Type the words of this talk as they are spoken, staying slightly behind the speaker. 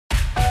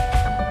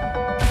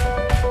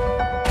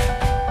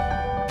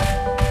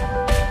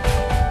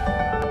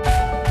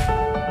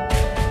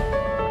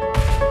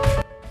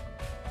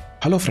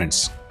Hello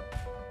friends,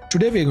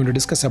 today we are going to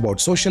discuss about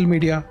social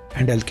media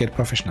and healthcare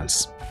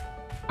professionals.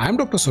 I am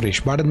Dr.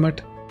 Suresh Badanmat,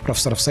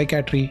 Professor of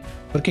Psychiatry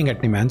working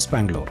at NIMHANS,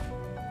 Bangalore.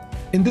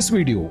 In this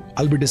video,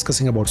 I'll be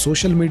discussing about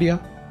social media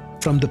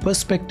from the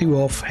perspective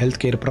of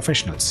healthcare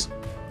professionals.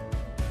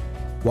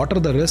 What are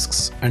the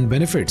risks and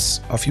benefits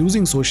of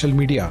using social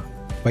media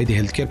by the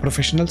healthcare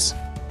professionals?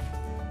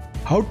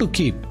 How to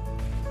keep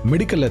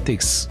medical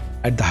ethics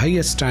at the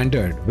highest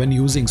standard when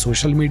using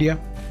social media?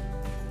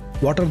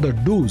 What are the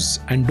do's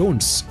and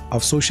don'ts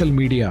of social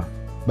media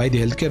by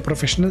the healthcare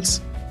professionals?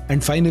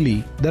 And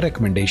finally, the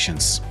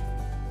recommendations.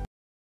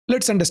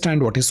 Let's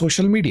understand what is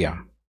social media.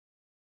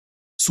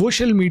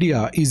 Social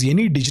media is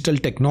any digital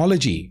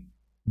technology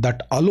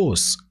that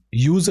allows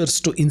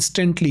users to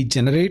instantly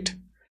generate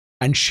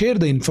and share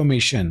the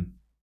information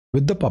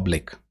with the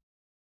public.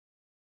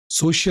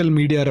 Social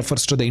media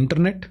refers to the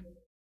internet,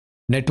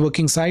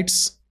 networking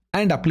sites,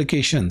 and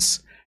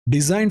applications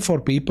designed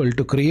for people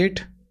to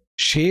create,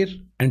 share,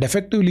 and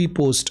effectively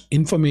post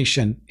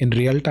information in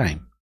real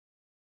time.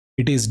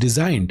 It is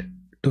designed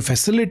to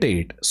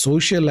facilitate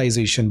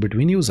socialization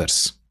between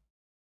users.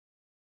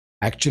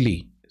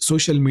 Actually,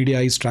 social media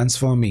is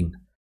transforming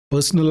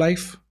personal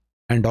life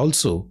and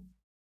also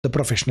the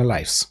professional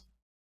lives.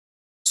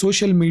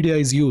 Social media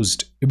is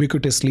used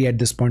ubiquitously at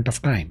this point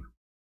of time.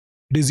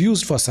 It is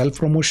used for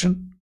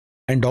self-promotion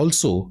and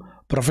also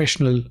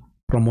professional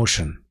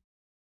promotion.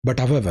 But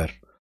however,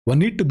 one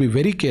need to be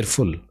very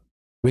careful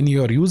when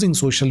you are using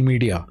social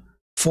media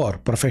for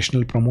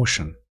professional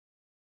promotion.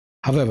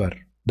 However,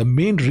 the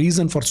main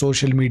reason for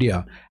social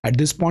media at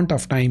this point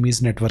of time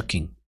is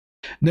networking.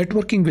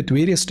 Networking with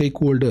various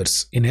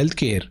stakeholders in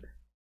healthcare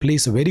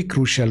plays a very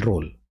crucial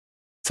role.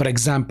 For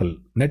example,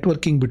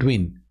 networking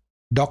between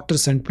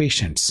doctors and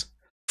patients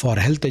for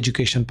health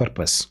education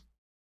purpose.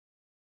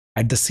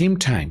 At the same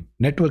time,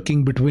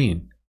 networking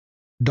between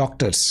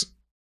doctors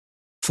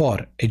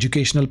for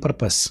educational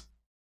purpose,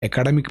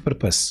 academic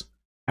purpose,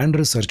 and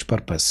research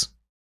purpose.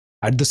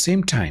 At the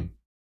same time,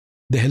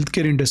 the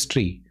healthcare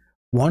industry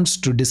wants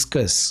to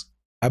discuss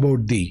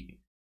about the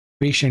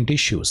patient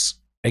issues.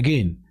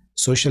 Again,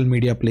 social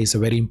media plays a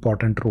very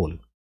important role.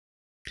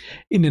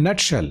 In a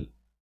nutshell,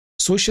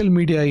 social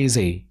media is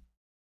a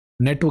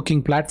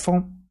networking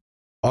platform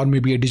or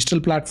maybe a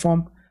digital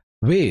platform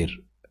where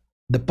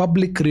the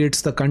public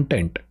creates the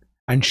content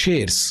and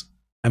shares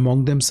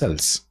among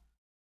themselves.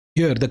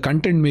 Here, the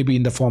content may be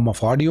in the form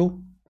of audio,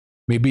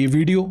 maybe a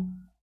video,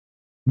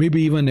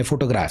 maybe even a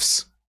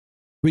photographs,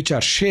 which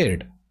are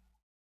shared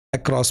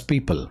across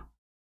people.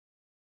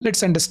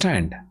 Let's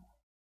understand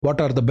what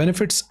are the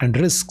benefits and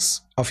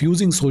risks of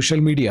using social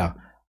media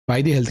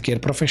by the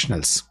healthcare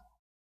professionals.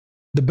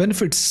 The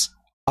benefits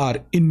are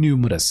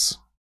innumerous,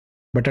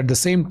 but at the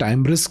same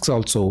time, risks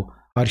also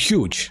are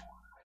huge.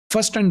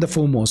 First and the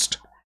foremost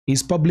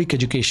is public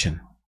education.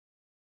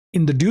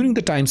 During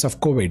the times of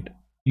COVID,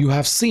 you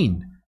have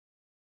seen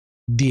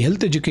the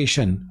health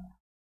education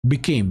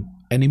became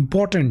an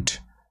important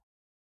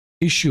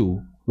issue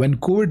when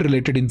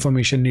COVID-related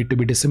information need to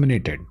be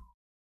disseminated.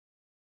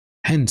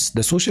 Hence,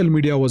 the social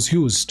media was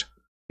used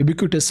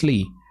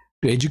ubiquitously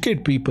to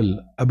educate people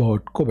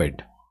about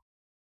COVID.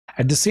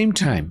 At the same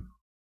time,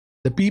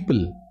 the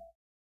people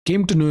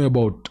came to know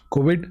about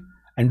COVID,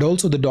 and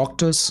also the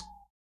doctors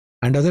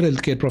and other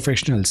healthcare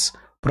professionals.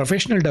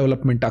 Professional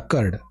development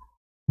occurred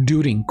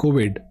during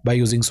COVID by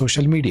using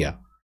social media.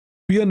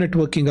 Peer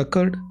networking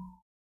occurred,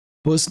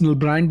 personal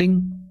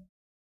branding,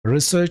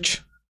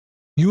 research,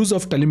 use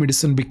of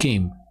telemedicine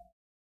became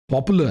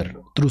popular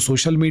through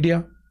social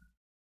media,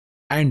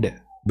 and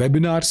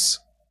webinars,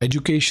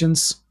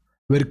 educations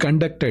were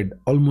conducted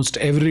almost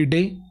every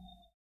day.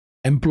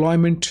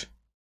 Employment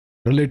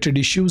related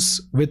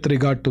issues with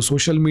regard to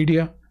social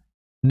media,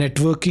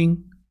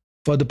 networking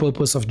for the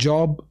purpose of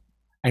job,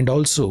 and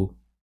also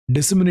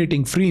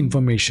disseminating free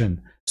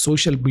information,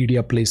 social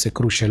media plays a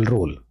crucial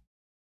role.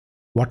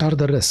 What are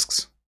the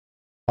risks?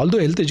 Although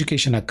health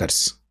education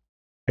occurs,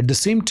 at the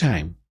same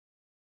time,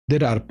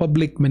 there are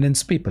public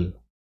menace people.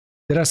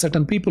 There are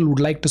certain people who would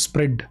like to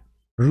spread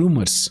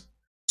rumors,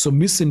 so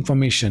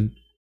misinformation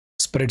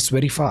spreads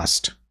very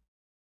fast.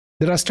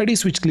 There are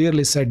studies which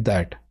clearly said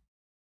that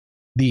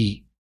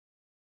the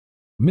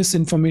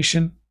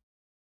misinformation,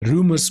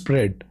 rumors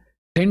spread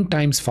 10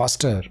 times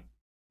faster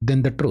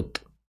than the truth.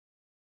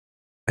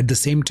 At the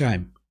same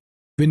time,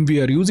 when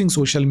we are using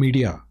social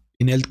media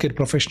in healthcare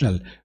professional,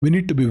 we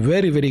need to be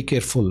very, very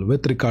careful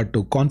with regard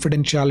to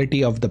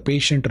confidentiality of the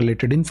patient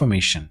related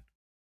information.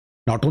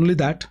 Not only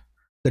that,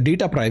 the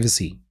data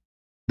privacy,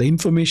 the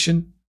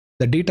information,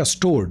 the data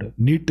stored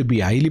need to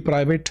be highly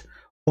private.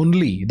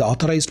 Only the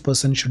authorized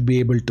person should be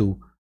able to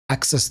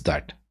access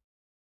that.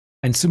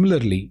 And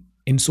similarly,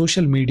 in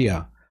social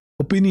media,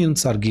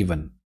 opinions are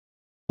given,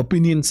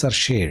 opinions are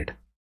shared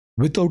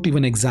without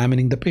even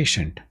examining the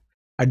patient.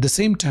 At the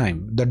same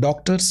time, the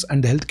doctors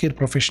and the healthcare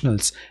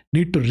professionals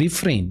need to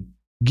refrain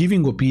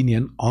giving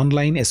opinion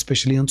online,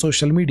 especially on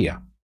social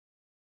media.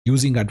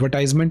 Using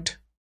advertisement,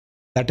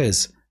 that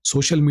is,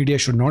 social media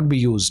should not be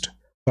used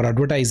for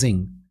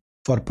advertising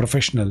for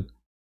professional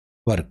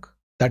work.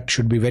 That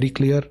should be very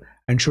clear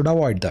and should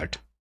avoid that.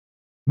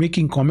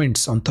 Making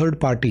comments on third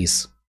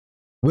parties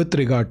with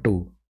regard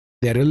to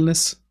their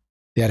illness,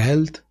 their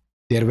health,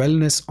 their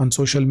wellness on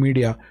social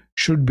media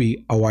should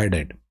be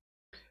avoided.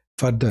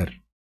 Further,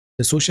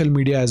 the social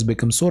media has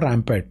become so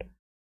rampant,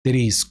 there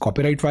is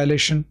copyright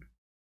violation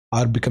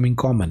are becoming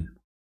common.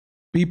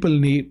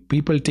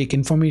 People take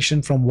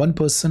information from one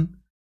person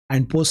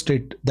and post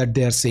it that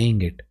they are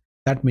saying it.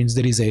 That means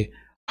there is a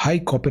high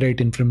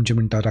copyright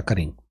infringement are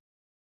occurring.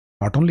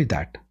 Not only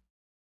that,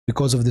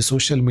 because of the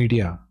social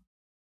media,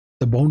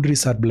 the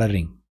boundaries are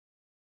blurring.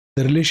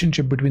 The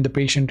relationship between the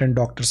patient and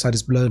doctors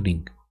is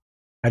blurring.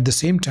 At the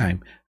same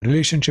time,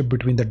 relationship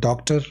between the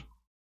doctor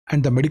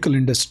and the medical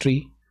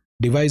industry,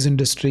 device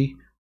industry,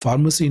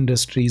 pharmacy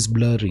industry is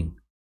blurring.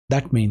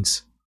 That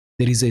means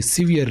there is a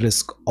severe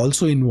risk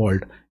also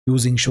involved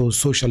using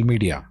social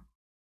media.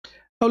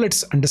 Now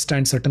let's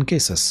understand certain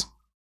cases.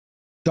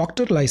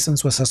 Doctor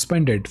license was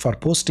suspended for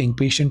posting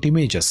patient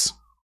images.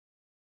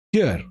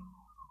 Here,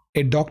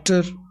 a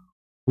doctor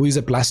who is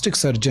a plastic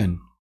surgeon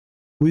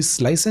who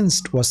is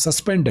licensed was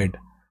suspended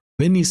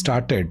when he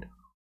started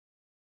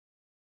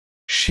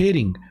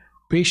sharing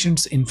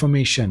patients'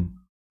 information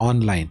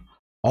online.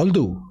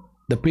 Although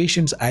the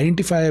patient's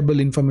identifiable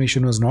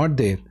information was not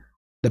there,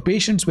 the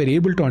patients were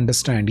able to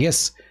understand,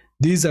 yes,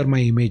 these are my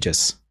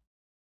images.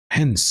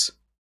 Hence,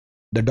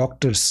 the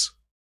doctor's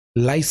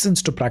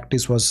license to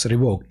practice was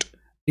revoked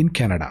in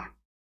Canada.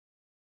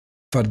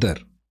 Further,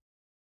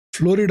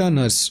 Florida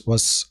nurse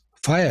was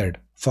fired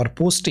for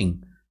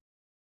posting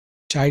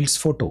child's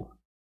photo.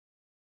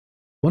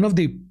 One of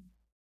the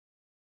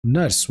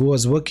nurse who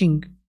was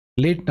working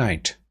late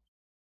night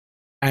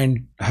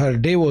and her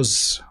day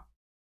was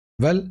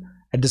well,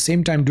 at the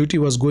same time duty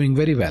was going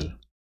very well.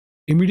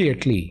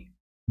 Immediately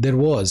there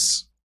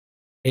was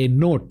a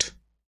note,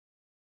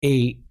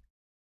 a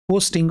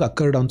posting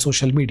occurred on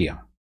social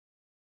media.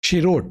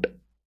 She wrote,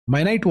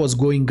 "My night was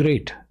going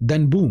great,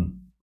 then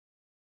boom."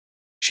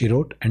 She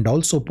wrote and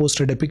also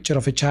posted a picture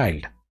of a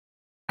child,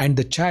 and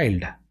the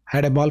child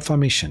had a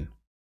malformation.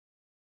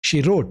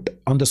 She wrote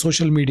on the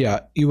social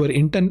media, your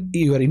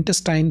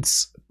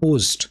intestines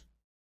post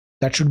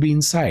that should be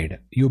inside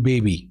you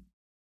baby.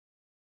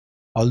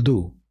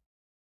 Although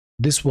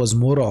this was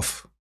more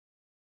of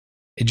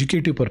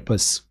educative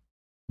purpose,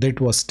 that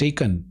was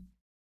taken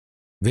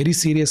very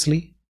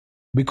seriously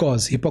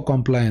because HIPAA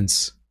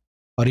compliance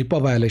or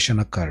HIPAA violation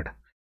occurred.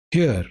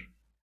 Here,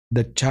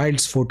 the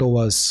child's photo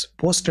was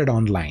posted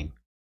online.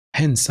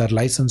 Hence, her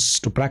license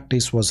to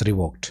practice was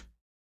revoked.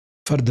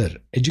 Further,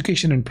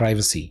 education and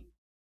privacy.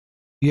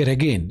 Here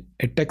again,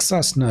 a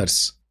Texas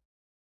nurse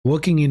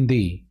working in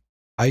the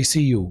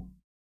ICU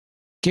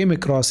came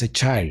across a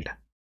child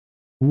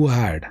who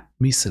had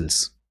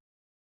measles.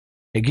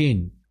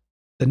 Again,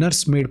 the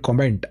nurse made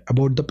comment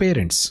about the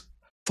parents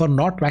for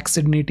not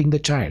vaccinating the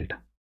child.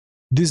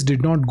 This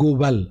did not go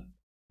well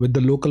with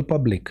the local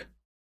public,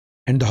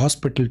 and the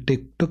hospital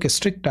took a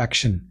strict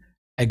action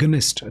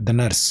against the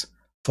nurse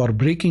for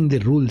breaking the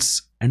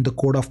rules and the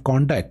code of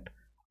conduct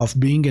of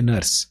being a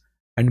nurse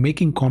and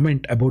making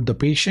comment about the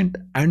patient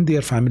and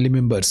their family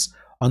members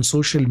on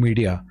social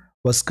media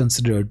was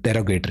considered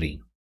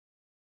derogatory.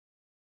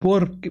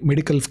 Poor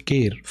medical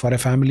care for a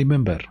family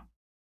member.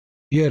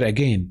 Here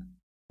again,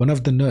 one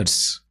of the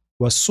nurses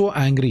was so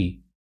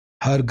angry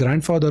her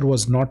grandfather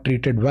was not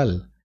treated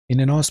well in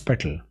an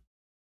hospital.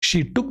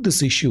 She took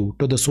this issue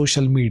to the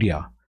social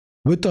media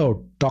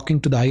without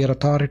talking to the higher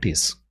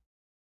authorities.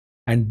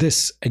 And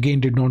this again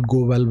did not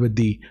go well with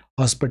the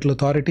hospital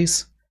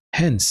authorities.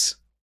 Hence,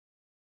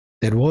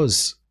 there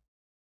was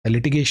a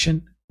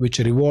litigation which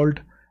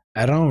revolved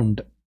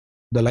around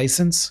the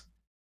license,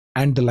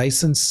 and the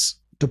license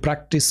to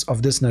practice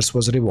of this nurse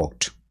was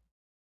revoked.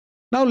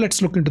 Now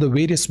let's look into the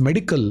various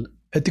medical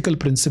ethical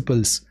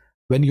principles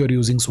when you are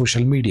using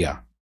social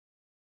media.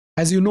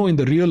 As you know, in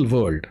the real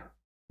world,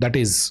 that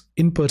is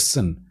in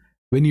person,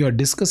 when you are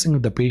discussing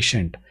with the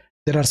patient,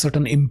 there are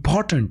certain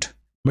important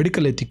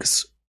medical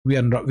ethics we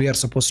are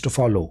supposed to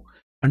follow.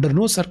 Under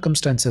no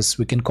circumstances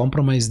we can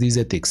compromise these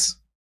ethics,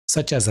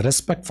 such as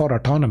respect for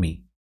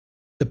autonomy.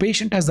 The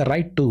patient has the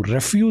right to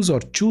refuse or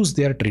choose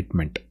their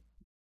treatment.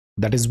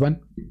 That is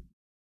one.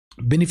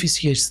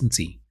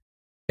 Beneficiency.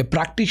 A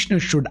practitioner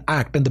should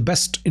act in the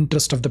best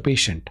interest of the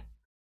patient.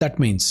 That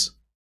means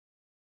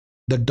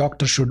the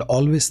doctor should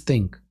always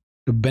think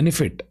to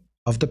benefit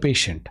of the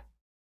patient.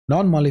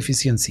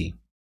 Non-maleficency.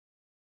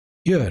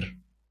 Here,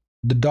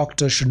 the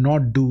doctor should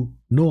not do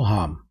no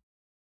harm.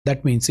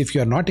 That means if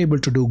you are not able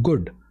to do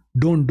good,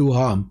 don't do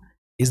harm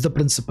is the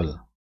principle.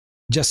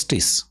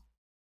 Justice.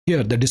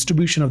 Here, the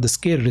distribution of the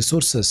scarce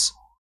resources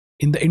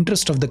in the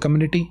interest of the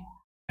community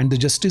and the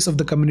justice of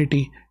the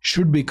community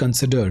should be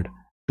considered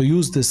to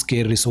use these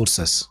scarce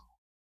resources.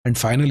 And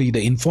finally,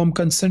 the informed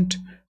consent,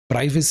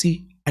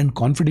 privacy, and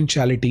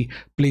confidentiality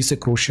plays a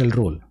crucial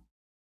role.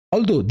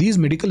 Although these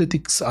medical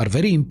ethics are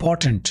very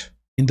important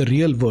in the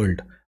real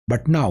world,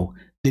 but now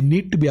they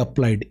need to be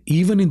applied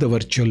even in the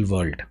virtual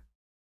world.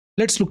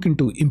 Let's look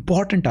into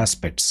important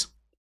aspects.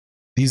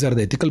 These are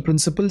the ethical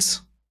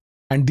principles.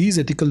 And these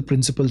ethical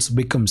principles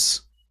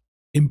becomes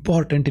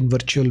important in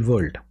virtual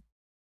world.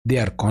 They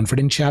are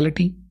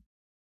confidentiality,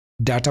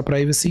 data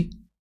privacy,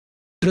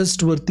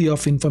 trustworthy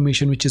of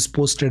information which is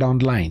posted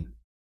online,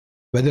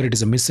 whether it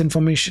is a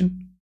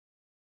misinformation,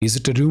 is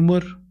it a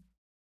rumor,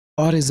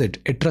 or is it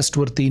a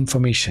trustworthy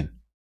information?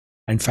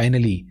 And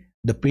finally,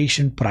 the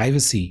patient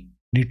privacy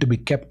need to be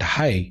kept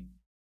high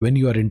when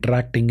you are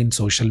interacting in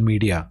social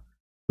media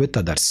with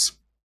others.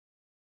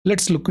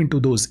 Let's look into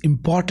those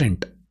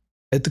important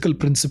ethical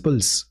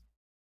principles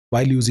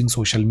while using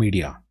social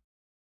media.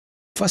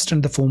 First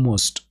and the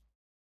foremost,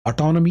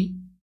 autonomy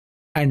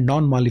and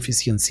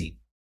non-maleficency.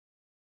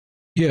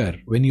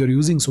 Here, when you're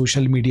using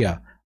social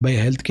media by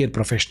a healthcare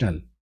professional,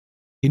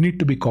 you need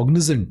to be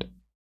cognizant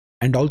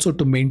and also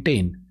to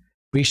maintain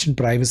patient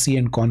privacy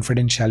and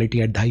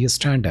confidentiality at the highest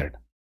standard.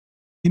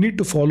 You need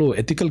to follow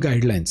ethical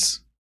guidelines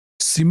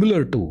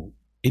similar to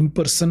in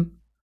person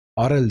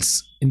or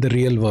else in the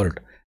real world.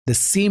 The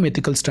same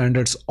ethical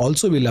standards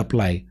also will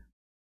apply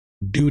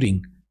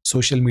during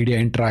social media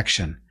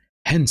interaction.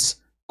 Hence,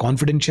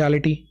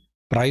 confidentiality,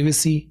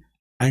 privacy,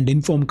 and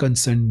informed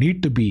consent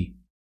need to be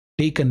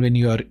taken when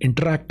you are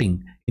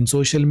interacting in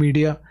social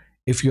media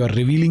if you are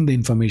revealing the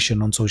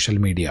information on social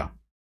media.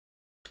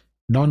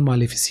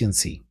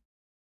 Non-maleficency.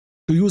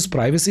 To use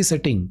privacy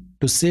setting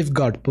to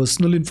safeguard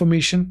personal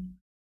information,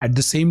 at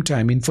the same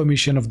time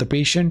information of the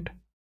patient,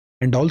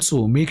 and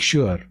also make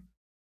sure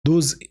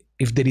those,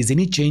 if there is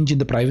any change in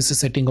the privacy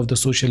setting of the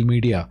social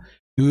media,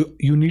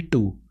 you need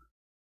to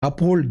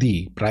uphold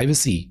the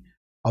privacy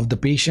of the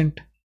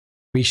patient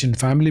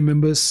family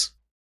members,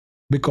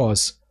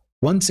 because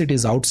once it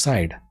is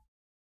outside,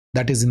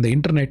 that is in the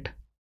internet,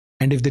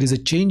 and if there is a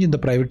change in the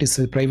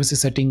privacy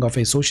setting of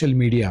a social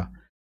media,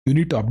 you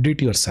need to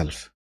update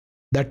yourself.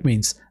 That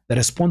means the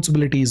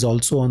responsibility is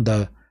also on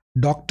the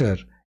doctor.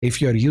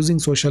 If you are using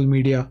social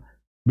media,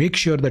 make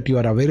sure that you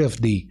are aware of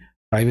the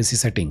privacy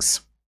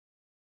settings.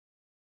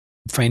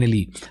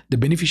 Finally, the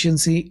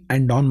beneficency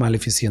and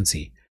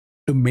non-maleficency.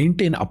 To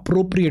maintain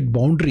appropriate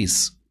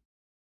boundaries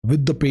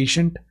with the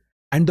patient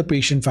and the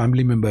patient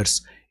family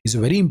members is a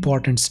very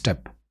important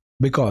step,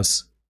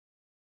 because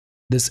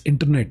this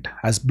internet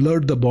has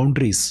blurred the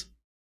boundaries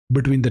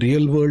between the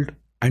real world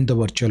and the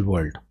virtual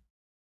world.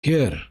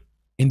 Here,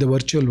 in the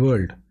virtual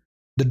world,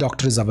 the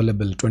doctor is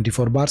available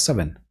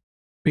 24/7.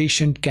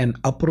 Patient can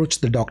approach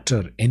the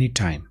doctor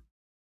anytime.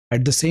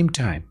 At the same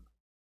time,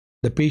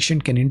 the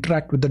patient can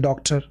interact with the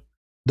doctor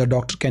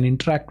can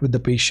interact with the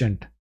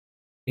patient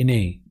in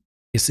a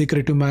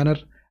secretive manner.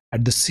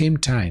 At the same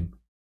time,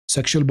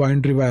 sexual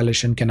boundary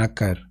violation can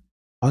occur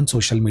on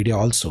social media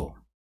also.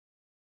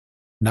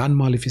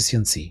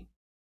 Non-maleficency.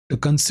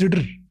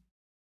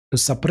 To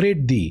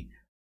separate the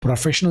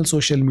professional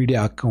social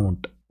media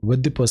account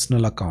with the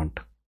personal account,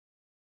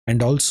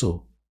 and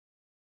also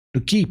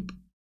to keep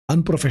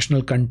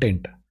unprofessional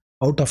content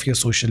out of your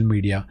social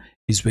media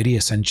is very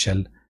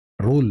essential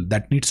role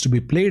that needs to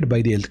be played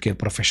by the healthcare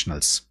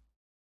professionals.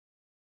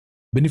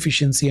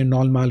 Beneficency and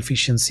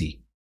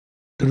non-maleficency.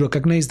 To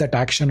recognize that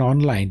action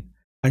online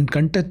and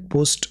content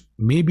post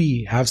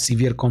maybe have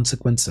severe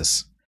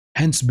consequences.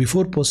 Hence,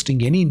 before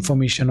posting any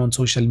information on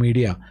social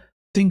media,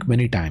 think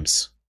many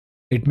times.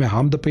 It may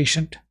harm the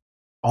patient,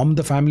 harm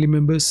the family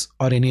members,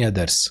 or any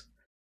others.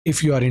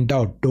 If you are in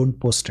doubt, don't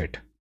post it.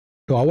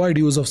 To avoid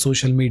use of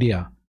social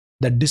media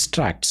that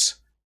distracts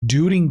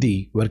during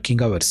the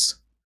working hours.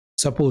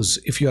 Suppose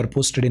if you are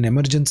posted in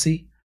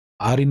emergency,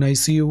 are in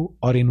ICU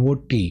or in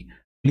OT,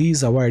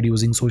 please avoid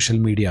using social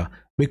media,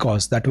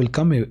 because that will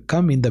come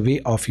in the way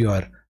of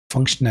your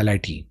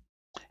functionality.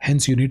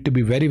 Hence, you need to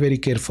be very, very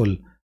careful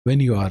when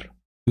you are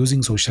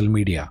using social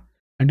media.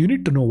 And you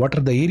need to know what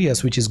are the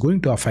areas which is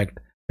going to affect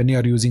when you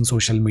are using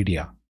social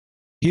media.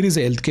 Here is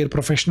a healthcare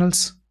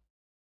professionals.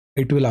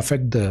 It will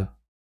affect the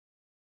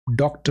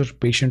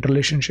doctor-patient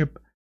relationship,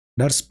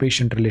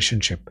 nurse-patient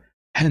relationship.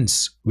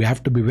 Hence, we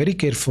have to be very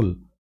careful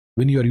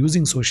when you are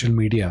using social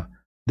media.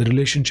 The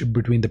relationship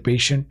between the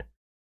patient,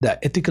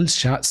 the ethical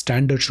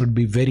standard should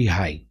be very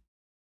high.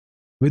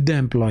 With the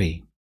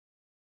employee,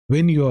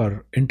 when you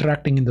are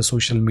interacting in the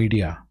social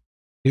media,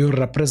 you are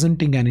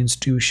representing an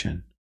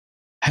institution.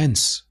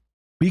 Hence,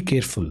 be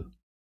careful.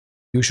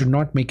 You should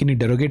not make any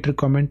derogatory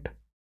comment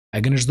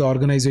against the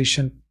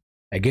organization,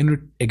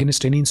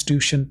 against any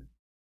institution,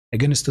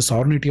 against the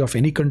sovereignty of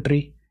any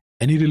country,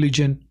 any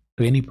religion,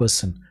 to any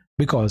person,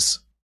 because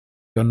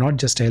you are not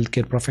just a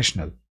healthcare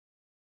professional.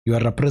 You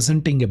are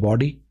representing a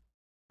body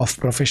of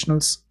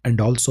professionals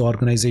and also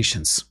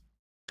organizations.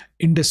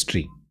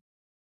 Industry.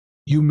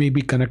 You may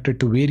be connected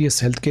to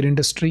various healthcare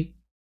industry,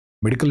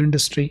 medical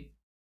industry,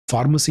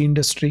 pharmacy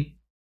industry,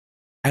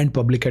 and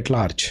public at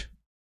large.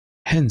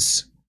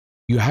 Hence,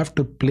 you have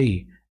to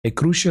play a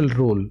crucial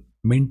role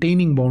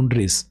maintaining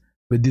boundaries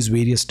with these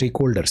various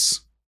stakeholders.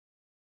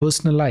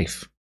 Personal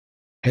life.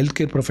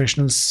 Healthcare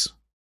professionals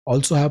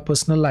also have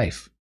personal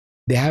life.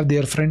 They have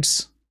their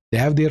friends, they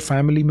have their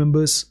family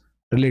members,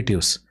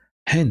 relatives.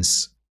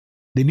 Hence,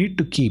 they need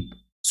to keep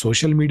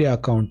social media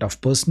account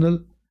of personal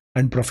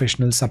and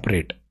professional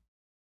separate.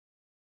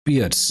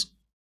 Peers.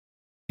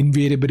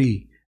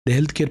 Invariably, the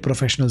healthcare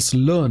professionals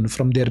learn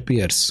from their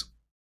peers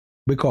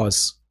because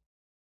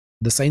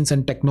the science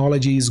and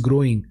technology is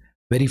growing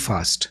very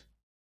fast,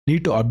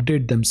 need to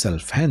update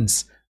themselves.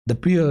 Hence, the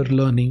peer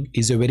learning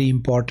is a very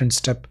important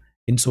step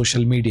in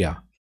social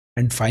media.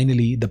 And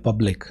finally, the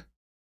public.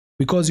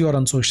 Because you are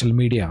on social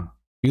media,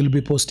 you will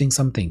be posting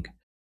something.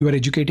 You are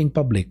educating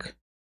public.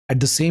 At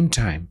the same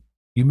time,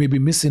 you may be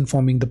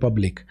misinforming the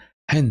public.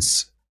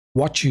 Hence,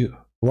 what you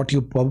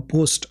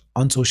post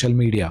on social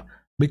media,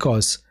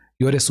 because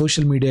you are a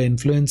social media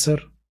influencer,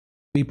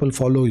 people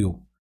follow you,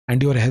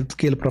 and you are a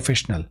healthcare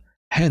professional.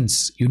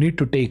 Hence, you need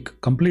to take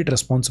complete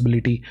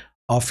responsibility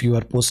of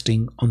your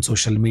posting on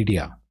social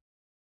media.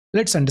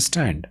 Let's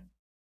understand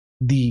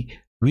the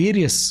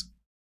various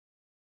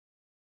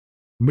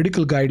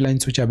medical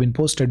guidelines which have been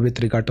posted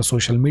with regard to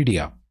social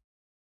media.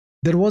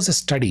 There was a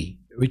study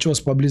which was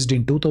published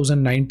in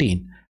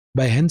 2019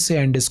 by Hensey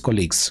and his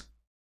colleagues.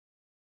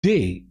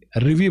 They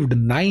reviewed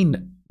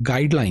 9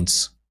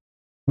 guidelines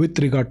with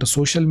regard to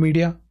social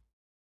media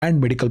and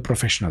medical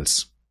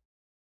professionals.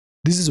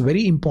 This is a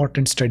very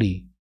important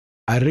study.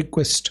 I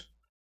request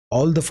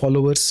all the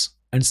followers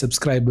and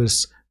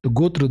subscribers to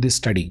go through this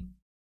study.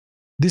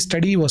 This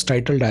study was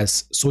titled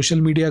as Social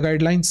Media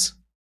Guidelines,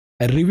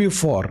 a review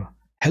for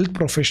health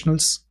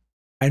professionals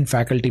and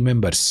faculty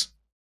members.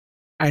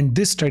 And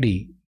this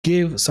study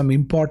gave some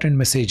important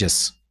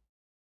messages.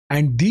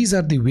 And these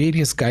are the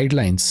various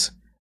guidelines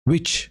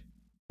which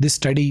this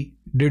study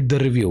did the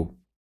review.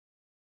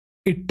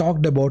 It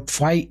talked about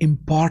 5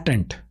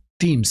 important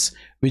themes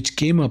which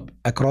came up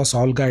across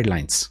all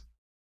guidelines.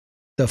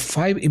 The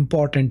 5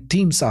 important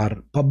themes are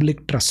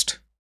public trust.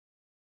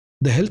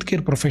 The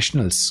healthcare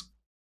professionals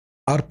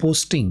are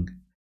posting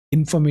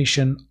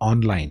information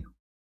online.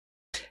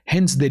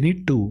 Hence, they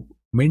need to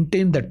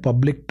maintain that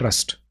public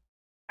trust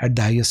at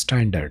the highest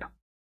standard.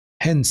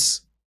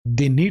 Hence,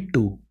 they need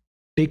to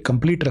take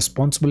complete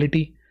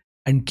responsibility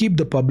and keep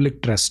the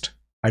public trust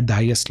at the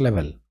highest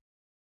level.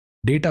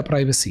 Data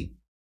privacy.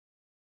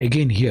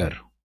 Again here,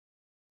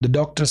 the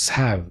doctors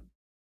have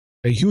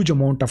a huge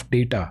amount of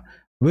data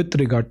with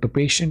regard to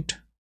patient,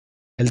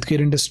 healthcare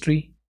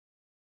industry,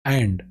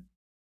 and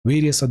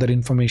various other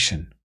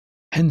information.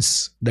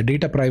 Hence, the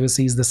data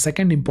privacy is the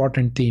second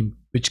important theme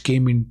which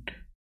came in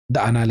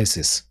the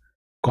analysis.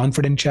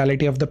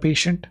 Confidentiality of the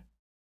patient.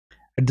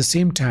 At the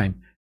same time,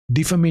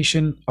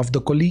 defamation of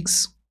the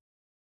colleagues,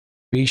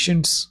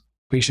 patients,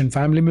 patient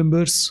family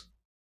members,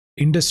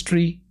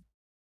 industry,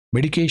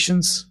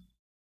 medications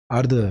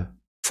are the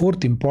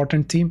fourth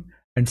important theme.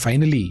 And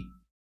finally,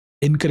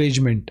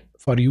 encouragement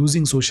for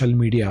using social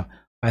media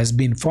has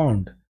been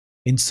found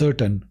in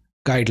certain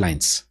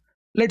guidelines.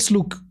 Let's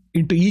look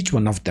into each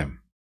one of them.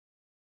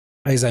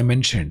 As I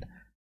mentioned,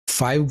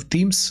 5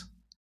 themes: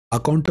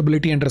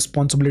 accountability and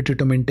responsibility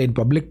to maintain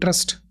public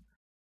trust,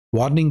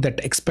 warning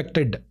that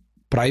expected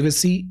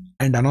privacy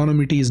and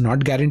anonymity is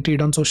not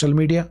guaranteed on social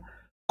media,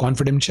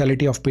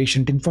 confidentiality of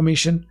patient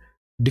information,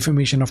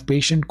 defamation of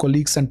patient,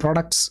 colleagues and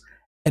products,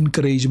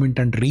 encouragement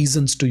and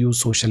reasons to use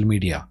social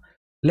media.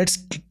 Let's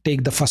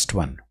take the first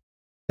one,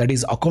 that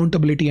is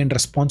accountability and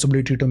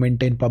responsibility to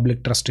maintain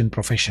public trust in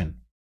profession.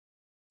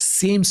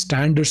 Same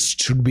standards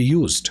should be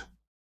used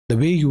the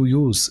way you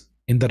use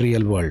in the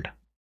real world.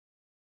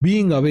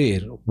 Being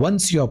aware,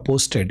 once you are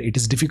posted, it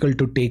is difficult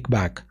to take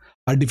back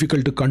or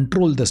difficult to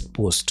control this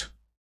post.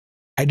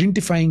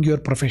 Identifying your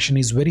profession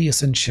is very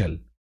essential.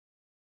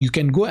 You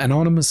can go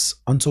anonymous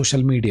on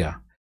social media,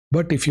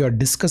 but if you are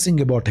discussing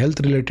about health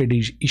related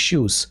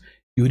issues,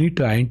 you need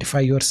to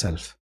identify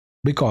yourself,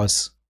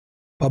 because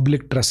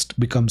public trust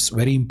becomes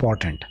very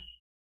important.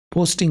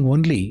 Posting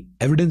only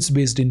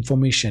evidence-based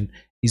information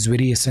is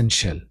very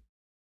essential.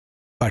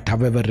 But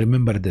however,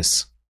 remember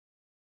this.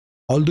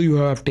 Although you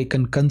have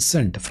taken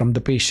consent from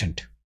the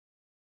patient,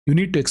 you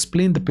need to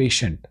explain the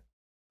patient.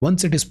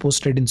 Once it is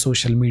posted in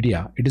social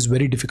media, it is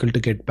very difficult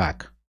to get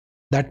back.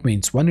 That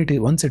means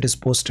once it is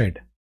posted,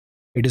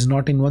 it is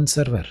not in one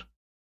server.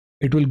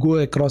 It will go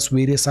across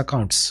various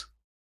accounts,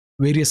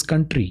 various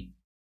country,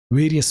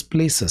 various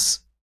places,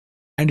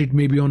 and it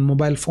may be on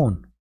mobile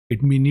phone.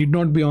 It need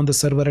not be on the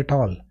server at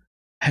all.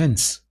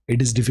 Hence,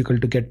 it is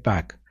difficult to get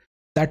back.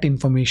 That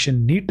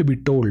information need to be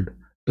told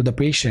to the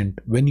patient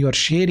when you are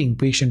sharing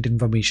patient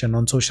information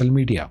on social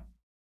media.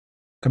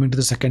 Coming to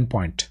the second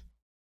point,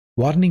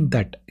 warning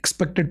that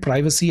expected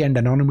privacy and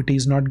anonymity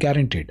is not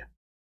guaranteed.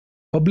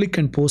 Public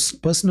and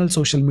personal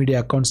social media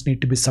accounts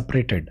need to be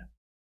separated.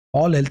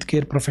 All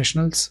healthcare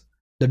professionals,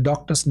 the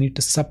doctors need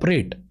to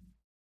separate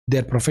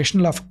their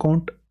professional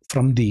account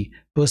from the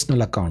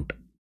personal account.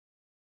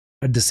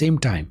 At the same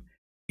time,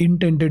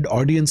 intended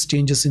audience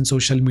changes in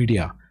social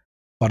media.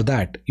 For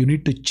that, you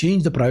need to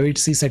change the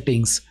privacy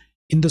settings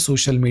in the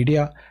social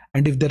media,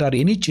 and if there are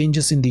any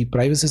changes in the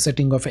privacy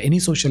setting of any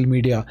social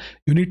media,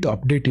 you need to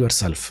update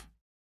yourself.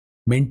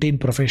 Maintain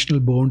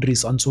professional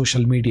boundaries on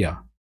social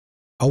media.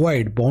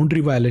 Avoid boundary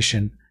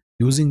violation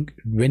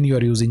when you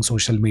are using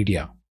social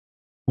media.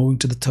 Moving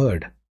to the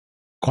third,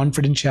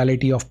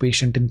 confidentiality of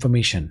patient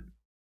information.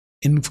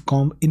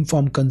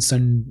 Informed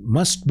consent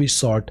must be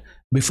sought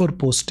before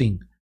posting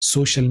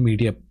social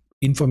media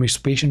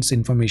information, patient's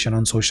information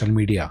on social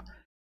media.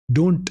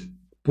 Don't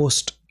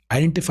post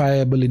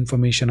identifiable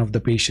information of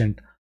the patient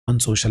on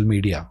social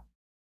media.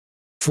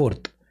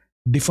 Fourth,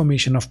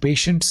 defamation of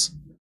patients,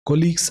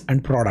 colleagues,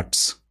 and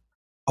products.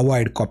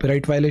 Avoid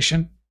copyright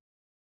violation.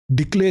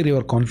 Declare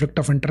your conflict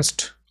of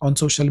interest on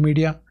social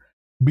media.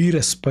 Be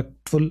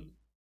respectful,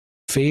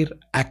 fair,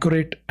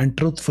 accurate, and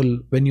truthful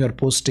when you are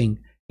posting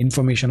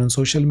information on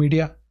social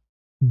media.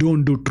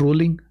 Don't do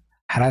trolling,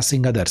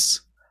 harassing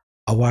others.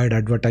 Avoid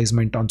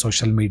advertisement on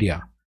social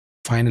media.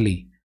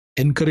 Finally,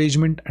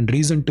 encouragement and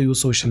reason to use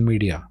social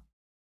media.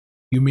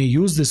 You may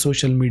use the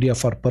social media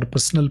for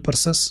personal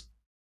purposes,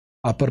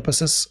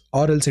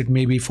 or else it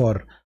may be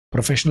for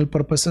professional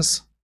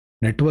purposes,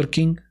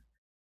 networking,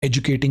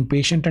 educating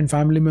patient and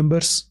family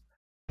members,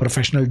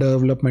 professional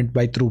development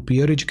by through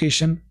peer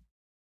education,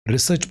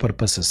 research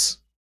purposes,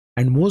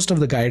 and most of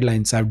the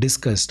guidelines I've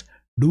discussed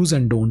do's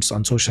and don'ts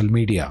on social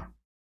media.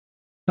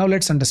 Now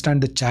let's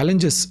understand the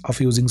challenges of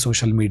using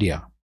social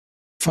media.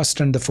 First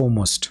and the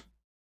foremost,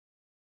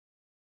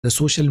 the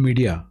social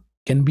media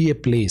can be a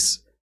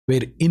place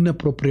where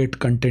inappropriate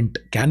content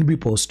can be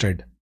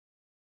posted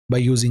by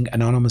using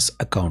anonymous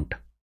account,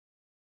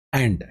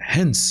 and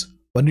hence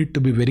one need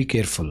to be very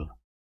careful.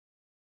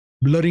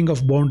 Blurring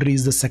of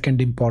boundaries is the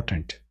second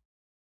important.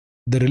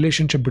 The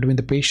relationship between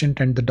the patient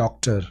and the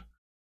doctor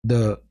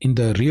in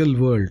the real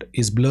world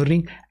is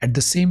blurring. At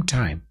the same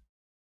time,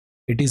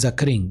 it is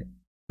occurring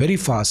very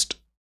fast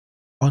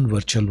on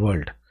virtual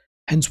world.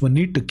 Hence, one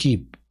need to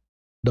keep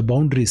the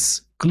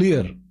boundaries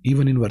clear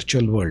even in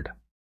virtual world.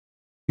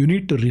 You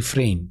need to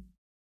refrain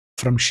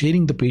from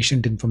sharing the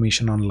patient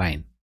information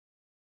online.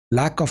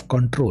 Lack of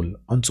control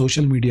on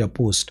social media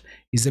posts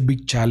is a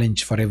big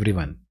challenge for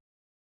everyone.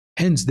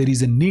 Hence, there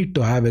is a need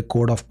to have a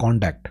code of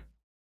conduct.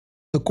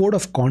 The code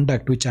of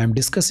conduct which I am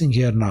discussing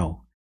here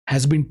now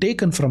has been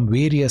taken from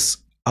various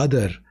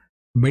other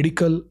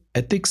medical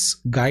ethics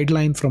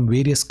guidelines from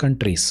various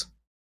countries.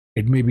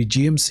 It may be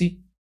GMC,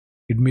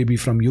 it may be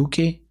from UK,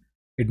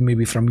 it may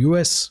be from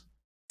US,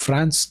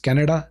 France,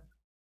 Canada,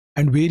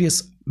 and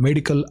various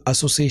medical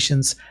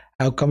associations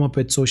have come up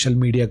with social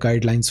media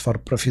guidelines for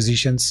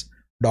physicians,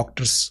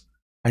 doctors,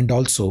 and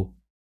also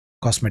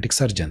cosmetic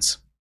surgeons.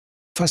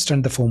 First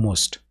and the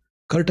foremost,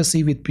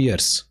 courtesy with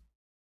peers.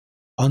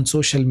 On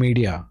social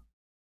media,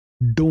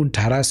 don't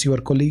harass your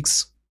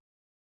colleagues,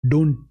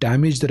 don't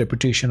damage the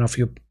reputation of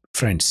your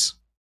friends.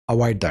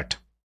 Avoid that.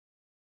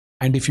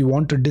 And if you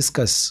want to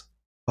discuss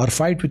or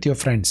fight with your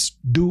friends,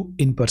 do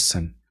in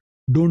person.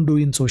 Don't do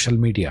in social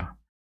media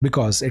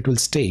because it will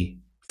stay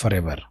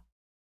forever.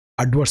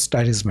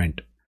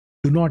 Advertisement.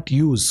 Do not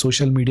use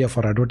social media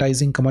for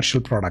advertising commercial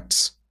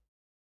products.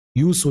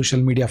 Use social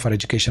media for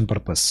education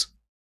purpose.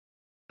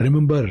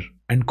 Remember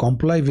and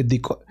comply with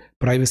the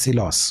privacy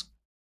laws.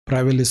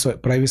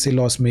 Privacy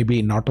laws may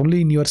be not only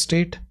in your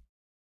state,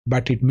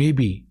 but it may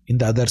be in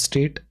the other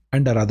state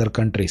and other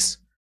countries.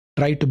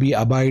 Try to be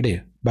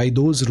abide by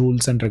those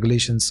rules and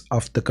regulations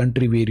of the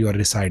country where you are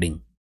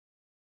residing.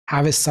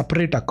 Have a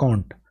separate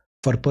account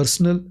for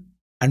personal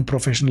and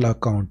professional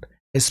account,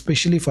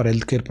 especially for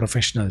healthcare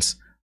professionals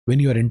when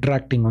you are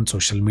interacting on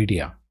social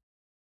media.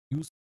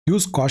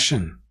 Use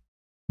caution.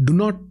 Do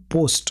not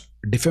post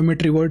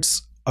defamatory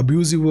words,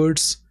 abusive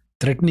words,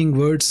 threatening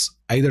words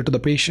either to the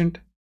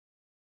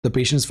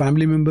patient's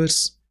family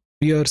members,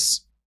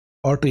 peers,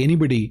 or to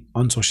anybody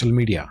on social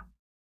media.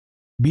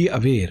 Be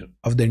aware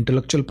of the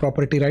intellectual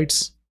property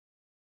rights,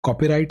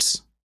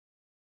 copyrights.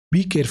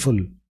 Be careful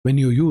when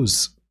you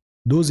use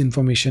those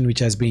information which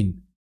has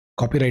been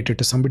copyrighted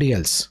to somebody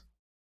else.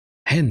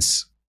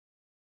 Hence,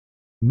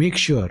 make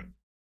sure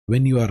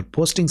when you are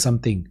posting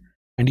something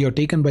and you are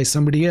taken by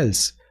somebody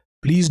else,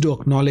 please do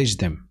acknowledge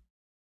them.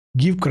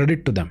 Give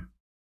credit to them.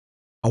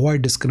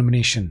 Avoid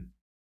discrimination,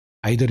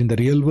 either in the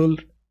real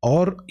world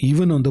or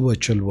even on the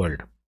virtual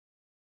world.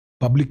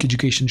 Public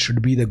education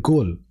should be the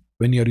goal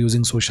when you are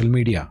using social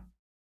media.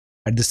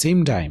 At the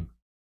same time,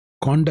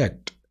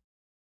 conduct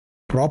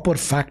proper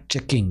fact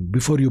checking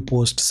before you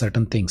post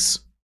certain things.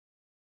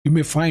 You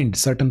may find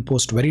certain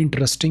posts very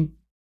interesting,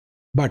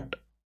 but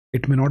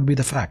it may not be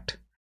the fact.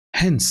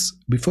 Hence,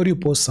 before you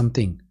post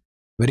something,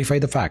 verify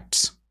the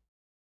facts.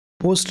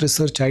 Post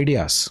research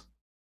ideas.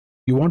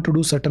 You want to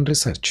do certain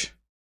research.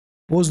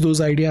 Post those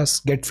ideas,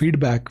 get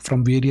feedback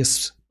from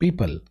various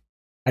people.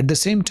 At the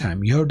same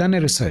time, you have done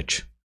a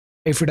research.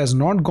 If it has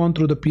not gone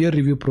through the peer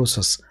review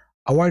process,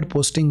 avoid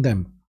posting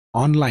them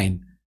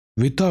online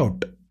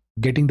without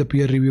getting the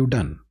peer review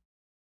done.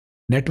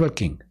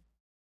 Networking.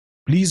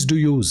 Please do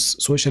use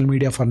social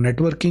media for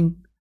networking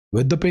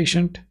with the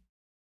patient,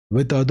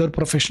 with other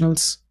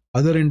professionals,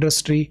 other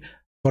industry,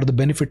 for the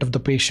benefit of the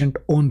patient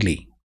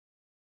only.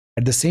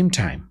 At the same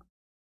time,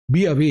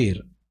 be aware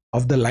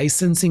of the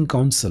licensing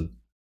council.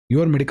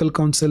 Your medical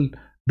council,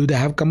 do they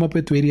have come up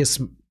with various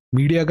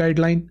media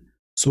guideline,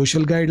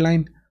 social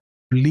guideline?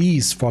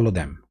 Please follow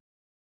them.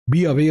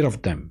 Be aware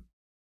of them.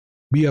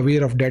 Be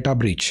aware of data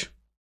breach.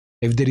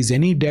 If there is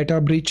any data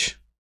breach,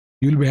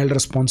 You will be held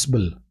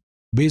responsible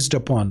based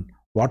upon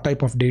what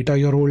type of data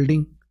you're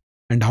holding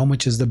and how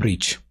much is the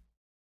breach.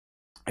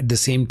 At the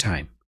same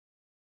time,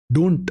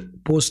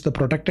 don't post the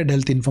protected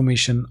health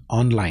information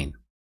online.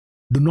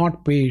 Do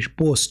not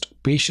post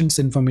patient's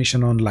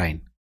information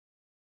online.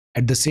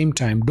 At the same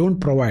time, don't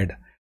provide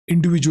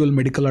individual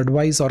medical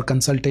advice or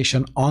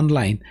consultation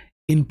online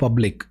in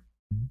public.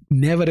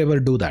 Never ever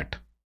do that.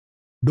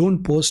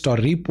 Don't post or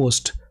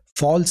repost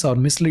false or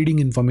misleading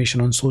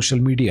information on social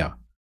media.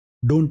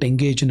 Don't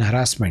engage in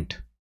harassment.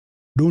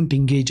 Don't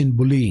engage in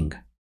bullying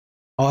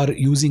or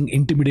using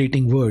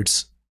intimidating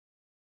words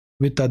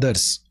with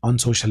others on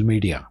social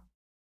media.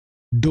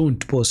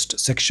 Don't post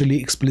sexually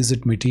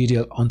explicit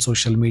material on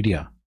social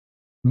media.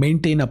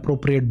 Maintain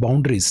appropriate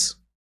boundaries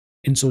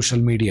in social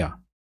media.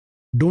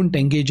 Don't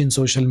engage in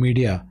social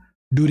media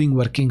during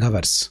working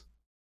hours.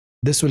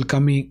 This will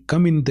come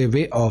in the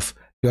way of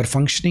your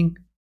functioning,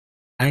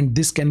 and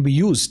this can be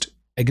used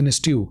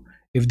against you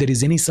if there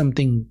is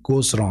something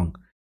goes wrong,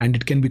 and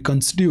it can be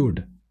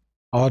considered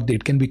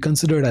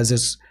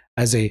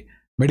as a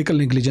medical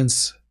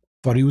negligence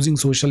for using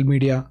social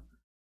media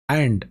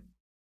and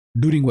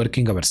during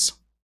working hours.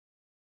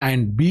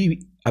 And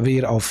be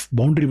aware of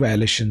boundary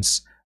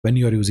violations when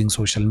you are using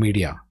social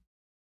media.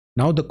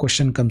 Now the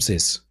question comes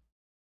is,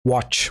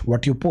 watch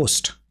what you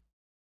post.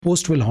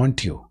 Post will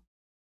haunt you.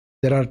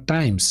 There are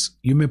times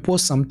you may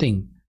post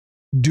something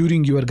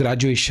during your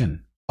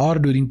graduation or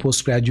during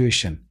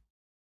post-graduation.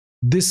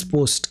 This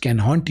post can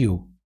haunt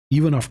you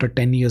even after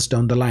 10 years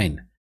down the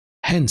line.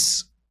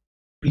 Hence,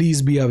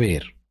 please be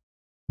aware.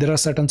 There are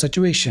certain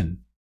situations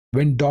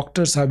when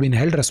doctors have been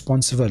held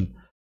responsible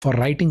for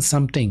writing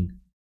something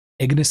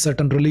against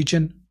certain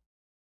religion,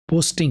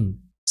 posting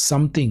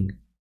something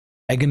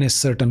against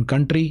certain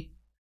country.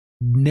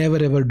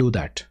 Never ever do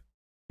that.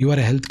 You are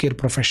a healthcare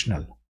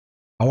professional.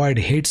 Avoid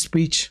hate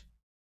speech.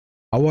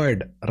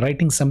 Avoid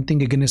writing something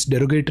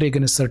derogatory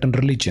against certain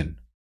religion.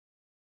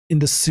 In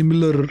the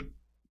similar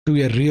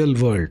to a real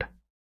world,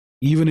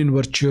 even in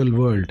virtual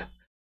world,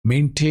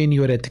 maintain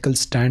your ethical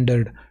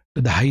standard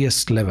to the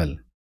highest level.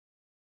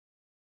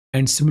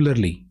 And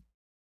similarly,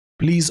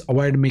 please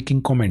avoid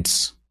making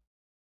comments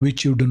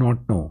which you do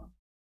not know.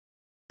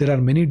 There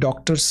are many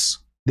doctors,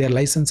 their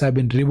license have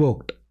been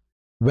revoked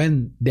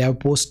when they have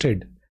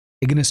posted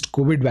against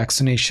COVID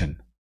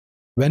vaccination.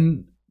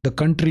 When the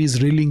country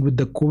is reeling with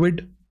the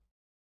COVID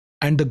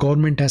and the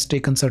government has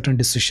taken certain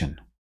decision,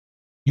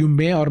 you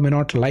may or may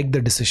not like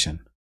the decision.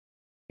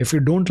 If you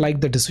don't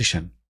like the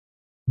decision,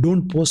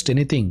 don't post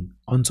anything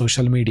on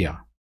social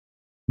media.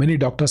 Many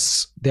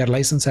doctors, their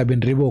license have been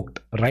revoked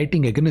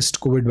writing against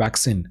COVID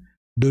vaccine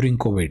during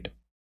COVID.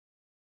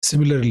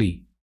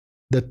 Similarly,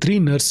 the 3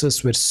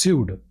 nurses were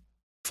sued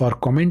for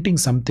commenting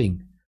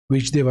something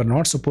which they were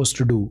not supposed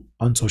to do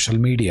on social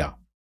media.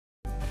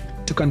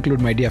 To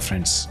conclude, my dear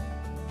friends,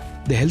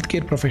 the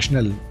healthcare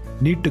professional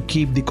need to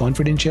keep the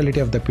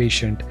confidentiality of the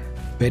patient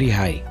very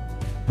high,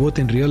 both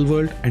in real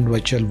world and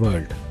virtual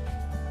world.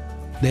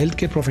 The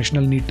healthcare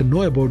professional need to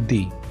know about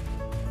the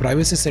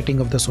privacy setting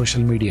of the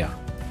social media,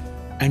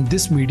 and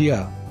this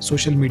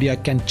social media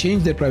can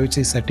change their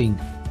privacy setting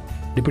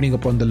depending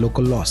upon the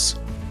local laws.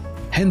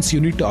 Hence,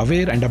 you need to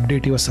aware and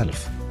update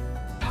yourself.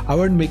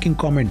 Avoid making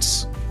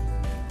comments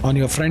on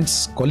your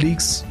friends,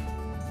 colleagues,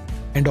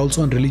 and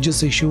also on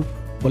religious issue,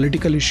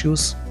 political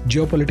issues,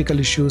 geopolitical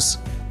issues,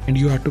 and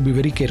you have to be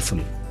very careful.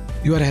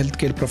 You are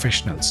healthcare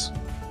professionals.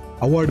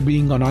 Avoid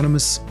being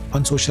anonymous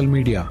on social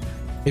media.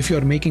 If you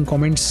are making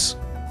comments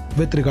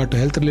with regard to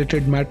health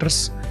related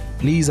matters,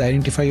 please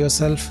identify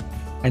yourself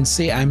and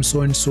say I am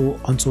so and so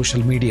on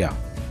social media.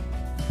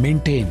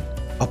 Maintain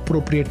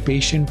appropriate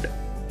patient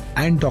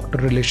and doctor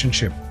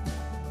relationship.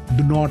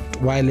 Do not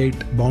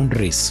violate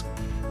boundaries.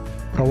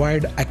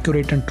 Provide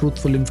accurate and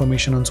truthful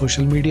information on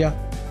social media.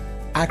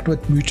 Act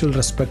with mutual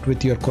respect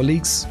with your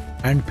colleagues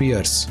and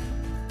peers.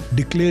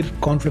 Declare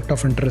conflict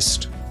of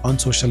interest on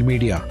social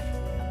media.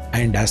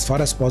 And as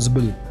far as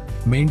possible,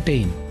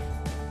 maintain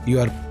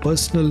your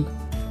personal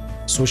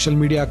social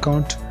media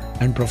account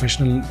and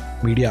professional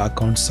media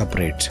account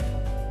separate.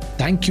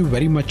 Thank you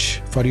very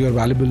much for your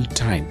valuable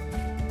time.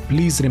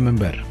 Please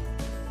remember,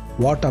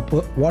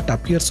 what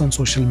appears on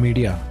social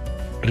media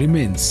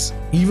remains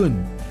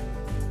even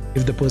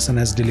if the person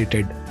has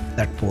deleted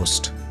that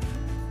post.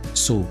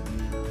 So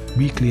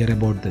be clear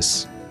about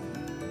this.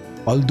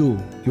 Although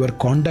your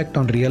conduct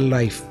on real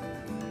life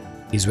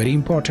is very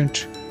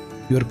important,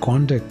 your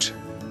conduct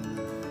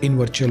in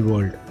virtual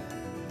world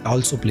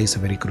also plays a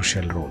very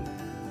crucial role.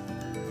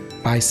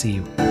 Bye, see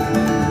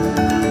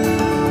you.